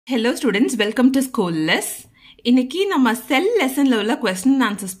Hello students, welcome to Schoolless. இன்னைக்கு நம்ம செல் லெசன்ல உள்ள क्वेश्चन and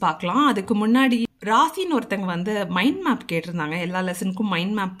answers பார்க்கலாம். அதுக்கு முன்னாடி ராசின்னு ஒருத்தங்க வந்து மைண்ட் மேப் கேட்டிருந்தாங்க. எல்லா லெசனுக்கும்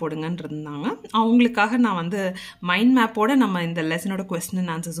மைண்ட் மேப் போடுங்கன்னு இருந்தாங்க. அவங்களுக்காக நான் மைண்ட் மேப்போட நம்ம இந்த லெசனோட क्वेश्चन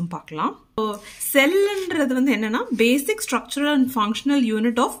and answersம் பார்க்கலாம். செல்ன்றது என்னன்னா பேசிக் structural and functional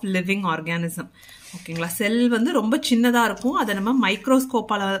unit of living organism. ஓகேங்களா, செல் ரொம்ப சின்னதாக இருக்கும். அதை நம்ம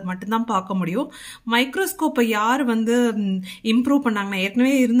மைக்ரோஸ்கோப்பால் மட்டும்தான் பார்க்க முடியும். மைக்ரோஸ்கோப்பை யார் இம்ப்ரூவ் பண்ணாங்கன்னா,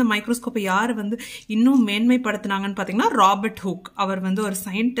 ஏற்கனவே இருந்த மைக்ரோஸ்கோப்பை யார் இன்னும் மேன்மைப்படுத்தினாங்கன்னு பார்த்தீங்கன்னா ராபர்ட் ஹூக். அவர் ஒரு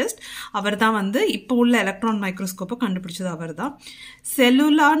சயின்டிஸ்ட். அவர் தான் இப்போ உள்ள எலக்ட்ரான் மைக்ரோஸ்கோப்பை கண்டுபிடிச்சது அவர் தான்.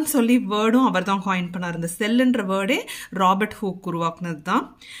 செல்லுலான்னு சொல்லி வேர்டும் அவர் தான் காயின் பண்ணார். இந்த செல்லுன்ற வேர்டே ராபர்ட் ஹூக் உருவாக்குனது தான்.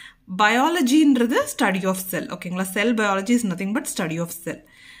 பயாலஜின்றது ஸ்டடி ஆஃப் செல். ஓகேங்களா, செல் biology is nothing but study of cell.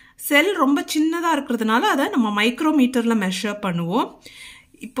 செல் ரொம்ப சின்னதாக இருக்கிறதுனால அதை நம்ம மைக்ரோமீட்டரில் மெஷர் பண்ணுவோம்.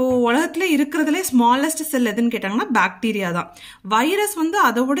 இப்போ உலகத்துல இருக்கிறதுலே ஸ்மாலஸ்ட் செல் எதுன்னு கேட்டாங்கன்னா பாக்டீரியா தான். வைரஸ்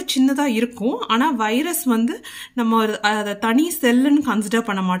அதை விட சின்னதாக இருக்கும். ஆனால் வைரஸ் நம்ம அதை தனி செல்லுன்னு கன்சிடர்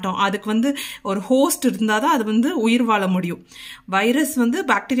பண்ண மாட்டோம். அதுக்கு ஒரு ஹோஸ்ட் இருந்தால் தான் அது உயிர் வாழ முடியும். வைரஸ்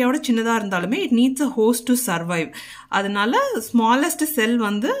பாக்டீரியாவோட சின்னதாக இருந்தாலுமே it needs a host to survive. அதனால smallest sell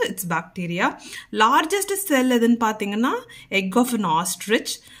it's bacteria. Largest செல் எதுன்னு பார்த்தீங்கன்னா egg of an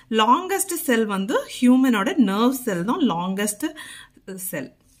ostrich. Longest sell ஹியூமனோட nerve செல் தான் லாங்கஸ்ட் செல்.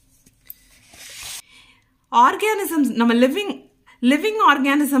 ஆர்கானிசம்ஸ், நம்ம லிவிங்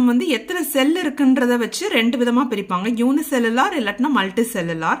ஆர்கானிசம் எத்தனை செல் இருக்குன்றத வச்சு ரெண்டு விதமா பிரிப்பாங்க. யூனிசெல்லுலார் இல்லாட்டினா multi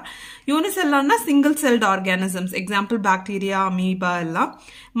cellular. யூனிசெல்லுலார்னா single celled organisms, example bacteria, amoeba எல்லாம்.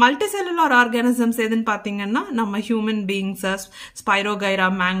 மல்டி செல்லுலார் ஆர்கானிசம்ஸ் எதுன்னு பாத்தீங்கன்னா நம்ம ஹியூமன் பீயிங்ஸ், ஸ்பைரோகைரா,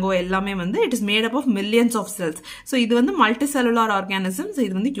 மேங்கோ எல்லாமே it is made up of millions of cells. So இது மல்டி செல்லுலார் ஆர்கானிசம்ஸ்,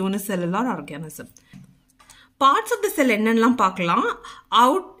 இது unicellular organism. Parts of the செல் என்னென்னலாம் பார்க்கலாம்.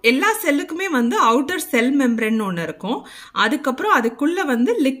 எல்லா செல்லுக்குமே அவுட்டர் செல் மெம்பரேன் ஒன்று இருக்கும். அதுக்கப்புறம் அதுக்குள்ள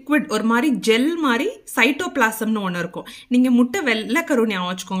லிக்விட் ஒரு மாதிரி ஜெல் மாதிரி சைட்டோபிளாசம்னு ஒன்று இருக்கும். நீங்க முட்டை வெள்ளைக்கரு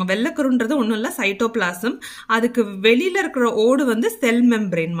ஞாபகம் வச்சுக்கோங்க. வெள்ளைக்கருன்றது ஒன்றும் இல்லை, சைட்டோபிளாசம். அதுக்கு வெளியில இருக்கிற ஓடு செல்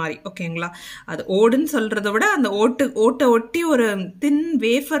மெம்பரேன் மாதிரி. ஓகேங்களா, அது ஓடுன்னு சொல்றதை விட அந்த ஓட்டை ஒட்டி ஒரு தின்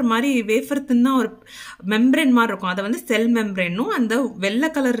வேஃபர் மாதிரி, வேஃபர் தின்னா ஒரு மெம்பரேன் மாதிரி இருக்கும். அதை செல் மெம்பரேனும், அந்த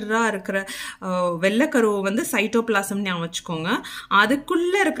வெள்ளை கலரா இருக்கிற வெள்ளைக்கரு சைட்டோபிளாசம் ஞாபகம் வச்சுக்கோங்க.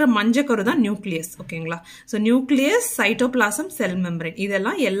 அதுக்குள்ள இருக்கிற மஞ்சக்கரு தான் நியூக்ளியஸ். ஓகேங்களா, சோ நியூக்ளியஸ், சைட்டோபிளாசம், செல் மெம்பரேன்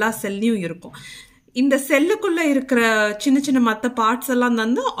இதெல்லாம் எல்லா செல்லையும் இருக்கும். இந்த செல்லுக்குள்ள இருக்கிற சின்ன சின்ன மற்ற பார்ட்ஸ் எல்லாம்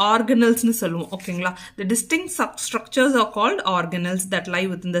ஆர்கனல்ஸ்னு சொல்லுவோம். ஓகேங்களா, the distinct structures are called organelles that lie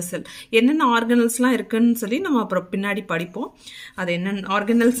within the cell. என்னென்ன ஆர்கனல்ஸ்லாம் இருக்குன்னு சொல்லி நம்ம அப்புறம் பின்னாடி படிப்போம். அது என்னென்ன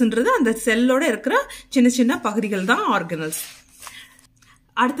ஆர்கனல்ஸ்ன்றது அந்த செல்லோட இருக்கிற சின்ன சின்ன பகுதிகள் தான் ஆர்கனல்ஸ்.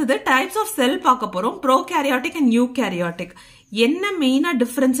 அடுத்தது டைப்ஸ் ஆஃப் செல் பார்க்க போறோம். Prokaryotic and eukaryotic. என்ன மெயினா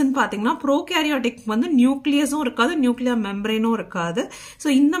டிஃபரன்ஸ்ன்னு பாத்தீங்கன்னா, ப்ரோகேரியாட்டிக் நியூக்ளியஸும் இருக்காது, நியூக்ளியர் மெம்பரேனும் இருக்காது. ஸோ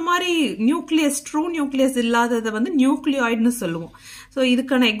இந்த மாதிரி நியூக்ளியஸ், ட்ரூ நியூக்ளியஸ் இல்லாததை நியூக்ளியாய்டுன்னு சொல்லுவோம். ஸோ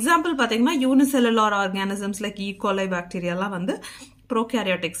இதுக்கான எக்ஸாம்பிள் பாத்தீங்கன்னா unicellular organisms like E coli, பாக்டீரியாலாம்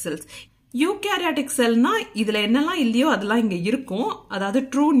prokaryotic cells. Eukaryotic செல்னா இதுல என்னெல்லாம் இல்லையோ அதெல்லாம் இங்க இருக்கும். அதாவது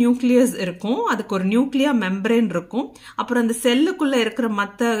ட்ரூ நியூக்ளியஸ் இருக்கும், அதுக்கு ஒரு நியூக்ளியர் மெம்பரேன் இருக்கும். அப்புறம் அந்த செல்லுக்குள்ள இருக்கிற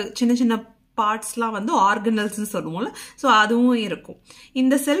மற்ற சின்ன சின்ன பார்ட்ஸ்லாம் ஆர்கனல்ஸ் சொல்லுவோம்ல, ஸோ அதுவும் இருக்கும்.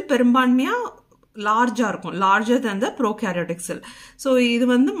 இந்த செல் பெரும்பான்மையா லார்ஜா இருக்கும், லார்ஜர் தேன் த ப்ரோகேரியாட்டிக் செல். ஸோ இது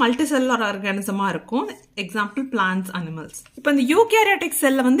மல்டி செல்லுலார் ஆர்கானிசமா இருக்கும். Example plants, animals. இப்போ இந்த யூகேரியாட்டிக்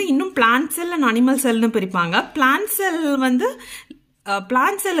செல்ல இன்னும் பிளான்ட் செல் அண்ட் அனிமல் செல்னு பிரிப்பாங்க. பிளான்ட் செல்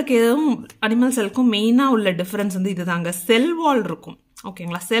பிளான்ட் செல்லுக்கு எதுவும் அனிமல் செல்லுக்கும் மெயினா உள்ள டிஃபரன்ஸ் இதுதாங்க, செல் வால் இருக்கும்.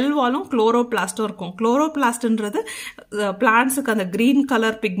 ஓகேங்களா, செல் வாலும் குளோரோபிளாஸ்டும் இருக்கும். குளோரோபிளாஸ்ட்ன்றது பிளான்ட்ஸுக்கு அந்த கிரீன்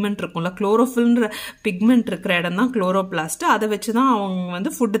கலர் பிக்மெண்ட் இருக்கும்ல, குளோரோஃபில்ன்ற பிக்மெண்ட் இருக்கிற இடம் தான் குளோரோபிளாஸ்ட். அதை வச்சுதான்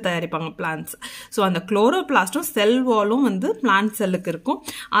அவங்க ஃபுட்டு தயாரிப்பாங்க பிளான்ட்ஸ். ஸோ அந்த குளோரோபிளாஸ்டும் செல் வாலும் பிளான்ட் செல்லுக்கு இருக்கும்,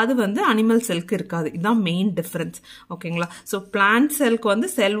 அது அனிமல் செல்லுக்கு இருக்காது. இதுதான் மெயின் டிஃபரன்ஸ். ஓகேங்களா, ஸோ பிளான்ட்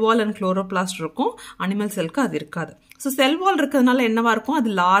செல்லுக்கு செல் வால் அண்ட் குளோரோபிளாஸ்ட் இருக்கும், அனிமல் செல்லுக்கு அது இருக்காது. ஸோ செல் வால் இருக்கிறதுனால என்னவா இருக்கும், அது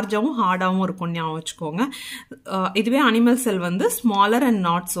லார்ஜாவும் ஹார்டாகவும் இருக்கும் ஞாபகம் வச்சுக்கோங்க. இதுவே animal sell smaller and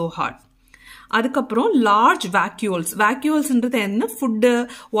not so heart. அதுக்கப்புறம் லார்ஜ் வேக்யூல்ஸ். வேக்யூல்ஸ்ன்றது என்ன, ஃபுட்டு,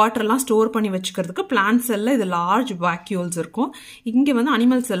 வாட்டர்லாம் ஸ்டோர் பண்ணி வச்சுக்கிறதுக்கு பிளான்ட் செல்ல இது லார்ஜ் வேக்யூல்ஸ் இருக்கும். இங்கே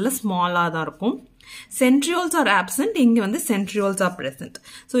அனிமல் செல்ல ஸ்மாலாக தான் இருக்கும். சென்ட்ரியோல்ஸ் ஆர் ஆப்சென்ட், இங்கே சென்ட்ரியோல்ஸ் ஆர் பிரசன்ட்.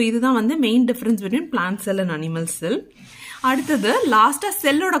 ஸோ இதுதான் main difference between plant sell and animal செல். அடுத்தது லாஸ்டா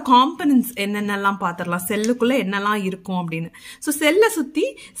செல்லோட காம்பனன்ட்ஸ் என்னென்னலாம் பார்த்துடலாம், செல்லுக்குள்ள என்னெல்லாம் இருக்கும் அப்படின்னு. ஸோ செல்லை சுத்தி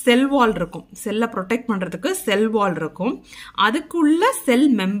செல் வால் இருக்கும், செல்லை ப்ரொடெக்ட் பண்றதுக்கு செல் வால் இருக்கும். அதுக்குள்ள செல்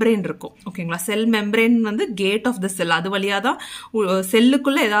மெம்பரேன் இருக்கும். ஓகேங்களா, செல் மெம்பரேன் கேட் ஆஃப் த செல். அது வழியா தான்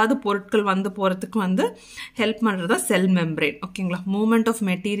செல்லுக்குள்ள ஏதாவது பொருட்கள் போறதுக்கு ஹெல்ப் பண்றதா செல் மெம்பரேன். ஓகேங்களா, movement of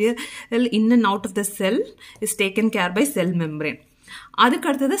material in and out of the sell is taken care bye sell membrane. அதுக்கு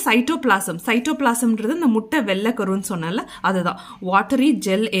அடுத்தது சைட்டோபிளாசம். சைட்டோபிளாசம்ன்றது இந்த முட்டை வெள்ளை கருன்னு சொன்னால அதுதான். Watery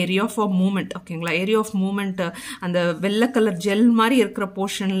gel area for movement. ஓகேங்களா, ஏரியா ஆஃப் மூவ்மெண்ட், அந்த வெள்ளை கலர் ஜெல் மாதிரி இருக்கிற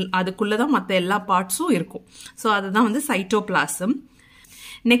போர்ஷன், அதுக்குள்ளதான் மற்ற எல்லா பார்ட்ஸும் இருக்கும். ஸோ அதுதான் வந்து சைட்டோபிளாசம்.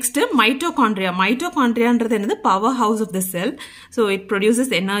 Next mitochondria. மைட்டோகாண்ட்ரியான்றது என்னது? Power house of the sell. So it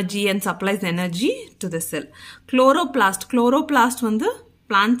produces energy and supplies energy to the sell. Chloroplast. Chloroplast வந்து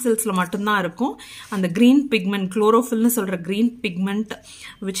பிளான்ட் செல்ஸ்ல மட்டும்தான் இருக்கும். அந்த கிரீன் பிக்மெண்ட், குளோரோஃபில்னு சொல்ற green pigment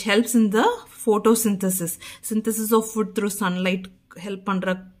which helps in the photosynthesis, synthesis of food through sunlight help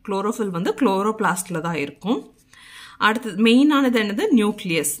பண்ற chlorophyll வந்து குளோரோபிளாஸ்ட்ல தான் இருக்கும். அடுத்தது மெயினானது என்னது?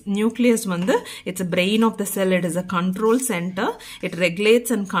 நியூக்ளியஸ். நியூக்ளியஸ் வந்து it's a brain of the cell. It is a control center. It regulates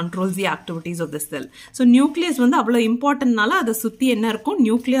and controls the activities of the cell. So nucleus வந்து அவ்வளவு இம்பார்ட்டன்ட்னால அதை சுத்தி என்ன இருக்கும்?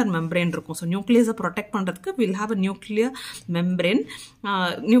 நியூக்ளியர் மெம்பரேன் இருக்கும். ஸோ நியூக்ளியஸை ப்ரொடெக்ட் பண்றதுக்கு we'll have a nuclear membrane.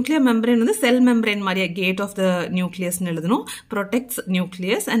 Nuclear membrane வந்து செல் membrane மாதிரியா கேட் ஆஃப் த நியூக்ளியஸ்னு எழுதணும். ப்ரொடெக்ட்ஸ்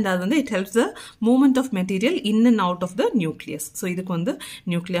நியூக்ளியஸ் அண்ட் அது வந்து it helps the movement of material in and out of the nucleus. So இதுக்கு வந்து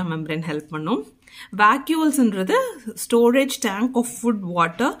nuclear membrane help பண்ணும். வாக்யூல்ஸ்ன்றது storage tank of food,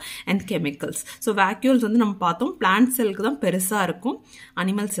 water and chemicals. So வாக்யூல்ஸ் வந்து நம்ம பார்த்தோம் பிளான்ட் செல்லுக்கு தான் பெருசாக இருக்கும்,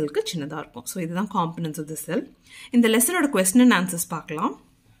 அனிமல் செல்லுக்கு சின்னதாக இருக்கும். ஸோ இதுதான் காம்பனன்ட்ஸ் ஆஃப் த செல். இந்த லெசனோட கொஸ்டின் அண்ட் ஆன்சர்ஸ் பார்க்கலாம்.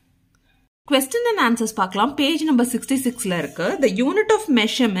 Question and answers பார்க்கலாம். பேஜ் நம்பர் 66ல இருக்கு. The unit of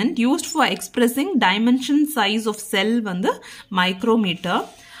measurement used for expressing dimension size of cell வந்து micrometer.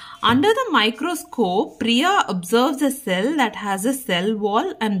 Under the microscope, Priya observes a cell that has a cell wall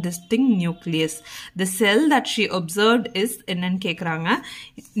and distinct nucleus. The cell that she observed is என்னன்னு கேக்குறாங்க.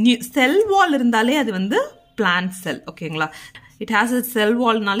 Cell wall இருந்தாலே அது வந்து plant cell. ஓகேங்களா, it has a cell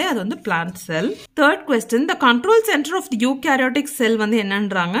wall நாலே அது வந்து plant cell. Third question, the control center of the eukaryotic cell வந்து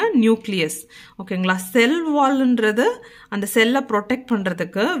என்னன்றாங்க? nucleus. ஓகேங்களா, cell wallன்றது அந்த செல்லை ப்ரொடெக்ட்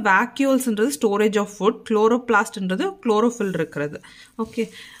பண்றதுக்கு, vacuolesன்றது storage of food, chloroplastன்றது chlorophyll இருக்கிறது. Okay,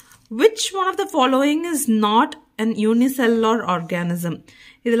 which one of the following is not an unicellular organism?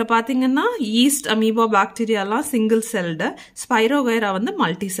 இதுல பாத்தீங்கன்னா yeast, amoeba, bacteria எல்லாம் single celled, spirogyra வந்து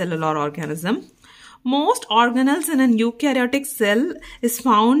multicellular organism. Most organelles in an eukaryotic cell is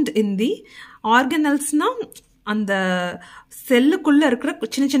found in the organellesனா அந்த செல்லுக்குள்ள இருக்கிற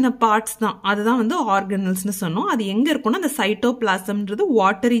சின்ன சின்ன parts தான், அதுதான் வந்து ஆர்கனல்ஸ்னு சொன்னோம். அது எங்க இருக்கும்னா அந்த சைட்டோபிளாசம்ன்றது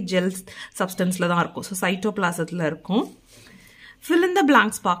வாட்டரி ஜெல் சப்ஸ்டன்ஸ்ல தான் இருக்கும். ஸோ சைட்டோபிளாசத்துல இருக்கும். Fill in the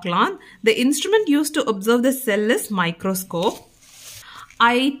blanks பார்க்கலாம். The instrument used to observe the cell is microscope.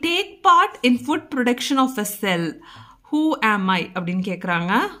 I take part in food production of a cell. Who am I? அப்படின்னு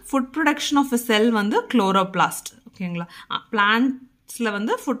கேட்குறாங்க. Food production of a cell வந்து chloroplast. ஓகேங்களா, பிளான்ட்ஸ்ல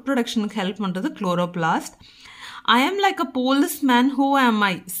வந்து food ப்ரொடக்ஷனுக்கு help பண்றது chloroplast. I am like a policeman. Who am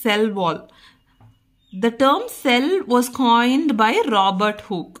I? Cell wall. The term cell was coined by Robert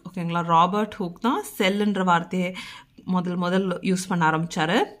Hooke. ஓகேங்களா, Robert Hooke தான் செல்ன்ற வார்த்தையை முதல் யூஸ் பண்ண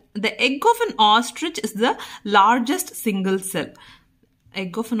ஆரம்பிச்சாரு. The egg of an ostrich is the largest single cell.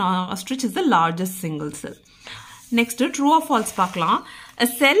 Egg of an ostrich is the largest single cell. Next, true or false பார்க்கலாம். A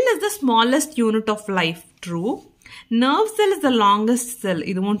cell is the smallest unit of life. True. Nerve cell is the longest cell.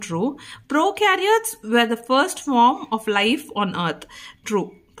 இதுவும் true. Prokaryotes were the first form of life on earth. True.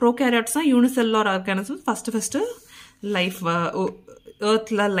 Prokaryotes are unicellular organisms. First life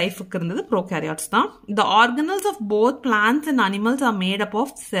earthல லைஃப்க்கு இருந்தது ப்ரோகாரியாட்ஸ் தான். The organelles of both plants and animals are made up of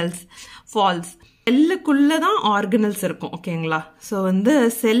cells. False. செல்லுக்குள்ள தான் organelles இருக்கும். ஓகேங்களா, so வந்து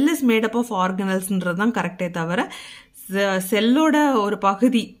செல் is made up of ஆர்கனல்ஸ்ன்றது தான் கரெக்டே தவிர செல்லோட ஒரு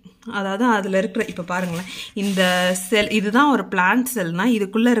பகுதி, அதாவது அதுல இருக்கிற, இப்ப பாருங்களேன், இந்த செல் இதுதான் ஒரு பிளான்ட் செல்னா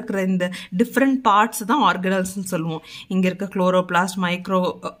இதுக்குள்ள இருக்கிற இந்த டிஃப்ரெண்ட் பார்ட்ஸ் தான் ஆர்கனல்ஸ்னு சொல்லுவோம். இங்க இருக்க குளோரோபிளாஸ்ட்,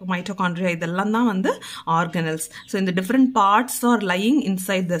 மைட்டோகாண்ட்ரியா இதெல்லாம் தான் வந்து ஆர்கனல்ஸ். ஸோ இந்த different parts R lying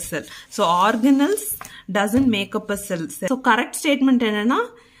inside the sell. So organelles doesn't make up a sell. So correct statement என்னன்னா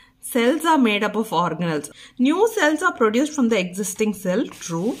cells are made up of organelles. New cells are produced from the existing cell.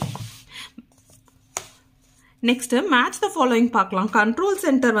 True. Next, match the following பார்க்கலாம். Control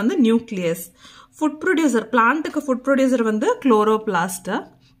center வந்து nucleus. Food producer, plantக்கு food producer வந்து chloroplast.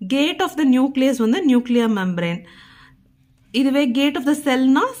 Gate of the nucleus வந்து nuclear membrane. இதுவே gate of the cell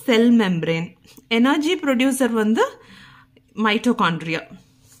na cell membrane. Energy producer வந்து mitochondria.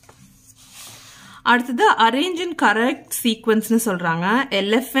 அடுத்தது arrange இன் correct சீக்வன்ஸ்னு சொல்றாங்க.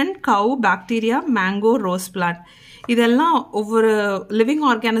 Elephant, கவ், bacteria, mango, rose plant இதெல்லாம் ஒவ்வொரு living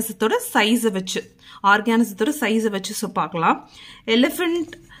ஆர்கானிசத்தோட சைஸை வச்சு பார்க்கலாம்.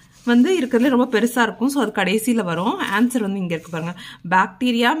 எலிஃபென்ட் வந்து இருக்கிறதுல ரொம்ப பெருசா இருக்கும். ஸோ அது கடைசியில் வரும். ஆன்சர் வந்து இங்க இருக்கு பாருங்க.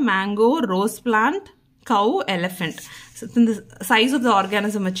 பாக்டீரியா, மேங்கோ, ரோஸ் பிளான்ட், கவ், எலிஃபென்ட். இந்த சைஸ் ஆஃப் த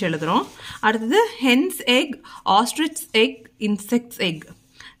ஆர்கானிசம் வச்சு எழுதுறோம். அடுத்தது hence egg, ostrich egg, insects egg.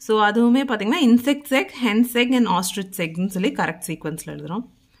 So அதுவுமே பார்த்தீங்கன்னா insects egg, hence egg and ostrich எக்னு சொல்லி கரெக்ட் சீக்வன்ஸில் எழுதுகிறோம்.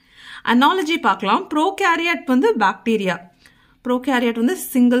 அனாலஜி பார்க்கலாம். ப்ரோகேரியாட் வந்து பாக்டீரியா, ப்ரோகேரியாட் வந்து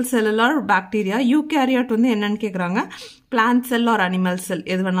சிங்கிள் செல்லுலார் பாக்டீரியா. யூகேரியாட் வந்து என்னன்னு கேட்குறாங்க, பிளான்ட் செல் ஆர் அனிமல் செல்,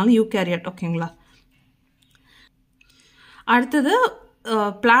 எது வேணாலும் யூகேரியாட். ஓகேங்களா. அடுத்தது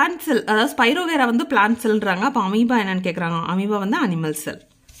பிளான்ட் செல், அதாவது ஸ்பைரோவேரா வந்து பிளான்ட் செல்ன்றாங்க. அப்போ அமீபா என்னன்னு கேட்குறாங்க, அமீபா வந்து அனிமல் செல்.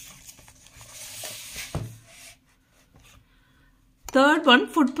 தேர்ட் ஒன்,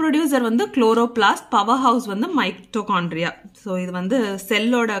 ஃபுட் ப்ரொடியூசர் வந்து குளோரோபிளாஸ்ட், பவர் ஹவுஸ் வந்து மைட்டோகாண்ட்ரியா. ஸோ இது வந்து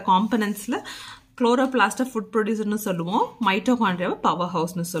செல்லோட காம்பனன்ட்ஸில் குளோரோபிளாஸ்ட்டை ஃபுட் ப்ரொடியூசர்னு சொல்லுவோம், மைட்டோகாண்ட்ரியாவை பவர்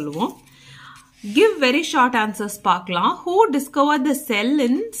ஹவுஸ்னு சொல்லுவோம். கிவ் வெரி ஷார்ட் ஆன்சர்ஸ் பார்க்கலாம். Who discovered the sell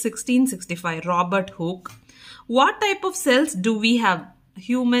in 1665? Robert Hooke. What type of cells to we have?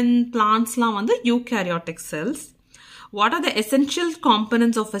 Human, பிளான்ட்ஸ்லாம் வந்து eukaryotic cells. What are the essential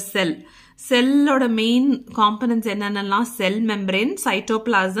components of a sell? செல்லோட main components என்னென்னலாம்? செல் membrane,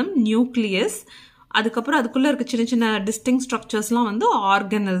 cytoplasm, nucleus, அதுக்கப்புறம் அதுக்குள்ளே இருக்க சின்ன சின்ன டிஸ்டிங் ஸ்ட்ரக்சர்ஸ்லாம் வந்து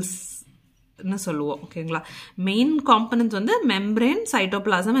ஆர்கனல்ஸ்னு சொல்லுவோம். ஓகேங்களா. மெயின் காம்பனன்ட்ஸ் வந்து membrane,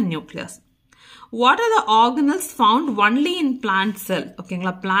 cytoplasm and nucleus. What are the organelles found only in plant செல்?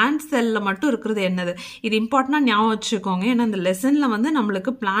 ஓகேங்களா. பிளான்ட் செல்லில் மட்டும் இருக்கிறது என்னது? இது இம்பார்ட்டண்டாக ஞாபகம் வச்சுக்கோங்க. ஏன்னா இந்த லெசனில் வந்து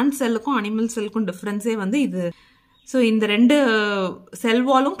நம்மளுக்கு பிளான்ட் செல்லுக்கும் அனிமல் செல்லுக்கும் டிஃப்ரென்ஸே வந்து இது. ஸோ இந்த ரெண்டு செல்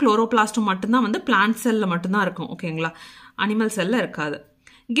வாலும் குளோரோபிளாஸ்டும் மட்டும்தான் வந்து பிளான்ட் செல்லில் மட்டும்தான் இருக்கும். ஓகேங்களா. அனிமல் செல்லில் இருக்காது.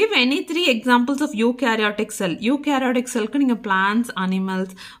 Give any 3 examples of eukaryotic sell. Eukaryotic செல்க்கு நீங்கள் பிளான்ட்ஸ்,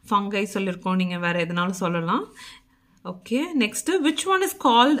 அனிமல்ஸ், ஃபங்கை சொல்லியிருக்கோம். நீங்கள் வேறு எதுனாலும் சொல்லலாம். Okay. Next, which one is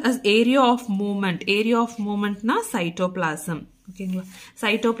called as area of movement? Area of மூவ்மெண்ட்னா cytoplasm. ஓகேங்களா.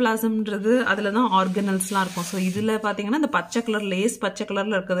 சைட்டோபிளாசம்ன்றது அதில் தான் ஆர்கனல்ஸ்லாம் இருக்கும். ஸோ இதில் பார்த்தீங்கன்னா இந்த பச்சை கலர் லேஸ் பச்சை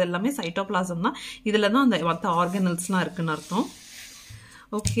கலரில் இருக்கிறது எல்லாமே சைட்டோபிளாசம் தான். இதில் தான் அந்த மற்ற ஆர்கனல்ஸ்லாம் இருக்குன்னு அர்த்தம்.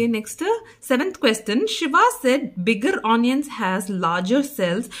 Okay. Next, 7th question. Shiva said bigger onions has larger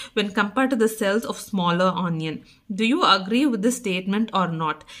cells when compared to the cells of smaller onion. Do you agree with this statement or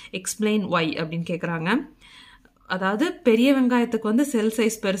not? Explain why அப்படின்னு கேட்குறாங்க. அதாவது பெரிய வெங்காயத்துக்கு வந்து செல்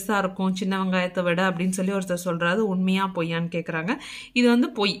சைஸ் பெருசா இருக்கும் சின்ன வெங்காயத்தை விட அப்படின்னு சொல்லி ஒருத்தர் சொல்றாரு. உண்மையா பொய்யான்னு கேட்குறாங்க. இது வந்து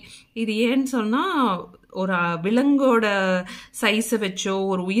பொய். இது ஏன்னு சொன்னா, ஒரு விலங்கோட சைஸை வச்சோ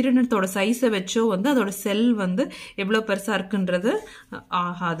ஒரு உயிரினத்தோட சைஸை வச்சோ வந்து அதோட செல் வந்து எவ்வளோ பெருசா இருக்குன்றது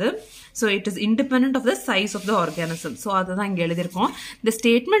ஆகாது. So it is independent of the size of the organism. So அதுதான் இங்கே எழுதியிருக்கோம். The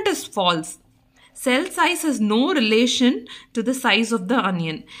statement is false. Cell size has no relation to the size of the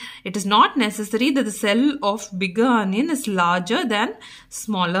onion. It is not necessary that the cell of bigger onion is larger than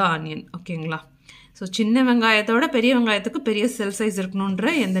smaller onion. ஓகேங்களா. So சின்ன வெங்காயத்தோட பெரிய வெங்காயத்துக்கு பெரிய செல் size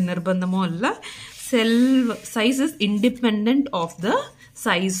இருக்கணுன்ற எந்த நிர்பந்தமும் இல்லை. செல் size is independent of the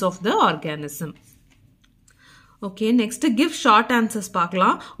size of the organism. Okay. Next, give short answers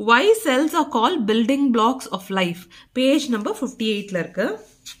பார்க்கலாம். Why cells are called building blocks of life? Page number 58ல இருக்கு.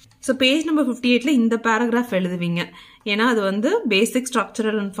 ஸோ பேஜ் நம்பர் 58ல இந்த பேராகிராஃப் எழுதுவீங்க. ஏன்னா அது வந்து பேசிக்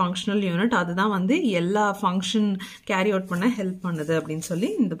ஸ்ட்ரக்சரல் அண்ட் ஃபங்க்ஷனல் யூனிட், அதுதான் வந்து எல்லா ஃபங்க்ஷன் கேரி அவுட் பண்ண ஹெல்ப் பண்ணுது அப்படின்னு சொல்லி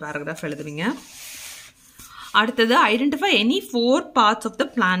இந்த பேராகிராஃப் எழுதுவீங்க. அடுத்தது, identify any 4 parts of the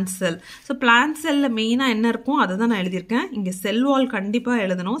plant sell. So plant செல்லில் மெயினாக என்ன இருக்கும் அதை தான் நான் எழுதியிருக்கேன். இங்கே செல் வால் கண்டிப்பாக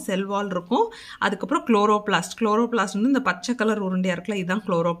எழுதணும். செல் வால் இருக்கும். அதுக்கப்புறம் குளோரோபிளாஸ்ட். குளோரோபிளாஸ்ட் வந்து இந்த பச்சை கலர் உருண்டையாக இருக்குல்ல, இதுதான்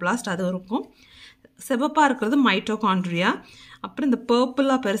குளோரோபிளாஸ்ட், அது இருக்கும். செவப்பாக இருக்கிறது மைட்டோகாண்ட்ரியா. அப்புறம் இந்த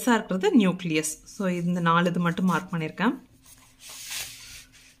பர்பிளாக பெருசாக இருக்கிறது நியூக்ளியஸ். ஸோ இந்த 4 இது மட்டும் மார்க் பண்ணியிருக்கேன்.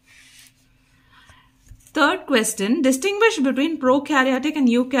 Third question, distinguish between prokaryotic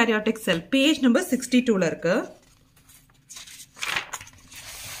and eukaryotic sell. Page number 62ல இருக்கு.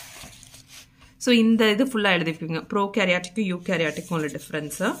 ஸோ இந்த இது ஃபுல்லாக எழுதிப்பீங்க. ப்ரோகேரியாட்டிக்கும் யூகேரியாட்டிக்கும் உள்ள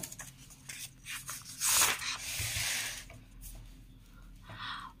difference.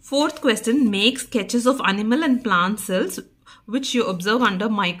 Fourth question, make sketches of animal and plant cells which you observe under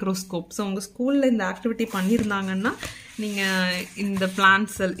microscope. So உங்கள் ஸ்கூலில் இந்த ஆக்டிவிட்டி பண்ணியிருந்தாங்கன்னா நீங்கள் இந்த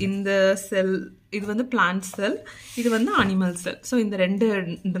பிளான்ட் செல், இந்த செல் இது வந்து பிளான்ட் செல், இது வந்து அனிமல் செல். ஸோ இந்த ரெண்டு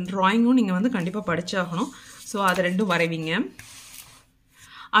ட்ராயிங்கும் நீங்கள் வந்து கண்டிப்பாக படிச்சாகணும். ஸோ அதை ரெண்டும் வரைவீங்க.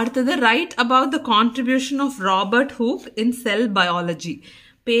 அடுத்தது, right about the contribution of Robert Hooke in sell biology.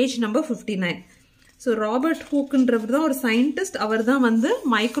 Page number 59. So Robert ஹூக்குன்றவர் தான் ஒரு சயின்டிஸ்ட். அவர் தான் வந்து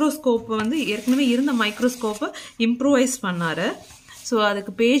மைக்ரோஸ்கோப்பை வந்து ஏற்கனவே இருந்த மைக்ரோஸ்கோப்பை இம்ப்ரூவைஸ் பண்ணார். ஸோ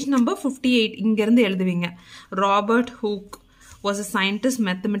அதுக்கு பேஜ் நம்பர் 58 இங்கேருந்து எழுதுவீங்க. Robert Hooke was a scientist,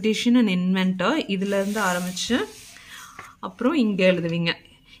 mathematician and inventor. இதுலேருந்து ஆரம்பித்து அப்புறம் இங்கே எழுதுவீங்க.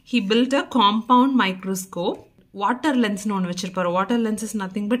 He build a compound microscope. Water லென்ஸ்னு ஒன்று வச்சுருப்பார். Water lens is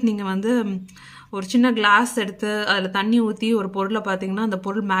nothing but நீங்கள் வந்து ஒரு சின்ன கிளாஸ் எடுத்து அதில் தண்ணி ஊற்றி ஒரு பொருளை பார்த்தீங்கன்னா அந்த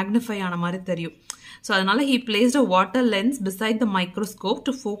பொருள் மேக்னிஃபை ஆன மாதிரி தெரியும். So அதனால he placed a water lens beside the microscope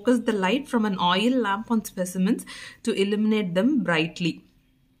to focus the light from an oil lamp on specimens to illuminate them brightly.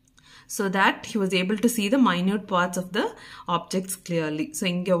 so that he was able to see the minute parts of the objects clearly. So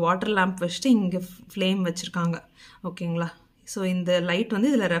இங்க water lamp வச்சுட்டு இங்க flame வச்சிருக்காங்க ஓகேங்களா. So இந்த light வந்து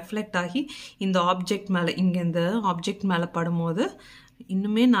இதில் reflect ஆகி இந்த ஆப்ஜெக்ட் மேலே இங்கே இந்த ஆப்ஜெக்ட் மேலே படும்போது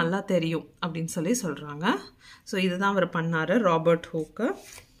இன்னுமே நல்லா தெரியும் அப்படின்னு சொல்லி சொல்கிறாங்க. ஸோ இதுதான் அவர் பண்ணார் ராபர்ட் ஹூக்கு.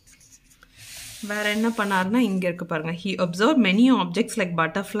 வேற என்ன பண்ணாருன்னா இங்கே இருக்கு பாருங்க. he observed many objects like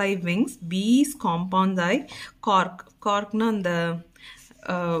butterfly wings, bees, compound eye, corkனா அந்த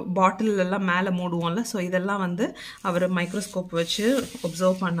பாட்டில் எல்லாம் மேலே மூடுவோம்ல. ஸோ இதெல்லாம் வந்து அவர் மைக்ரோஸ்கோப் வச்சு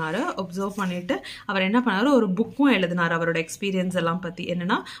ஒப்சர்வ் பண்ணார். ஒப்சர்வ் பண்ணிவிட்டு அவர் என்ன பண்ணார், ஒரு புக்கும் எழுதினார் அவரோட எக்ஸ்பீரியன்ஸ் எல்லாம் பற்றி.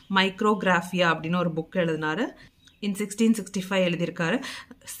 என்னென்னா மைக்ரோகிராஃபியா அப்படின்னு ஒரு புக் எழுதினார். இன் 1665 எழுதியிருக்காரு.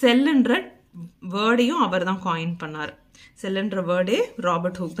 செல்லுன்ற வேர்டையும் அவர் தான் காயின் பண்ணார். செல்லுன்ற வேர்டே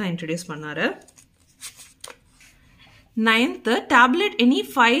ராபர்ட் ஹூக் தான் இன்ட்ரடியூஸ் பண்ணார். 9th, tabulate any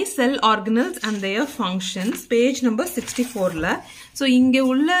 5 cell organelles and their functions, page number 64ல. So இங்கே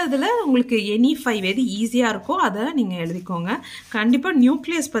உள்ள இதில் உங்களுக்கு எனி 5 எது ஈஸியாக இருக்கோ அதை நீங்கள் எழுதிக்கோங்க. கண்டிப்பாக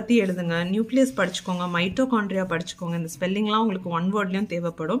நியூக்ளியஸ் பற்றி எழுதுங்க. நியூக்ளியஸ் படிச்சுக்கோங்க, மைட்டோகாண்ட்ரியா படிச்சுக்கோங்க. இந்த ஸ்பெல்லிங்லாம் உங்களுக்கு ஒன் வேர்ட்லேயும்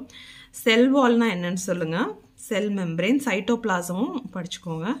தேவைப்படும். செல் வால்னா என்னன்னு சொல்லுங்கள், செல் மெம்பரேன், சைட்டோபிளாசமும்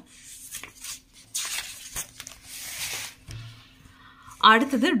படிச்சுக்கோங்க.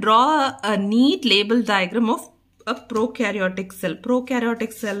 அடுத்தது draw a neat label diagram of a prokaryotic cell.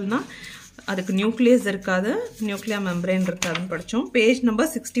 prokaryotic cellனா அதுக்கு நியூக்ளியஸ் இருக்காது, நியூக்ளியர் மெம்பரேன் இருக்காதுன்னு படித்தோம். பேஜ்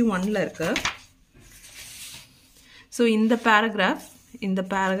நம்பர் 61ல இருக்கு. ஸோ இந்த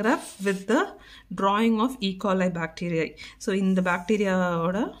paragraph with the drawing of E. coli bacteria. So இந்த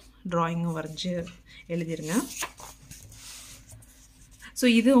பாக்டீரியாவோட drawing வரைஞ்சி எழுதிருங்க. ஸோ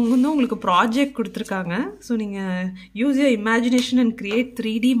இது உங்களுக்கு ப்ராஜெக்ட் கொடுத்துருக்காங்க. ஸோ நீங்கள் use your imagination and create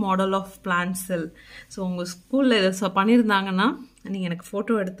 3D model of plant sell. So உங்கள் ஸ்கூலில் இதை பண்ணியிருந்தாங்கன்னா நீங்கள் எனக்கு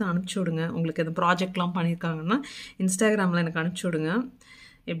ஃபோட்டோ எடுத்து அனுப்பிச்சி விடுங்க. உங்களுக்கு இந்த ப்ராஜெக்ட்லாம் பண்ணியிருக்காங்கன்னா இன்ஸ்டாகிராமில் எனக்கு அனுப்பிச்சி விடுங்க,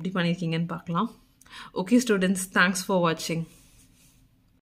 எப்படி பண்ணியிருக்கீங்கன்னு பார்க்கலாம். ஓகே ஸ்டூடெண்ட்ஸ், தேங்க்ஸ் ஃபார் வாட்சிங்.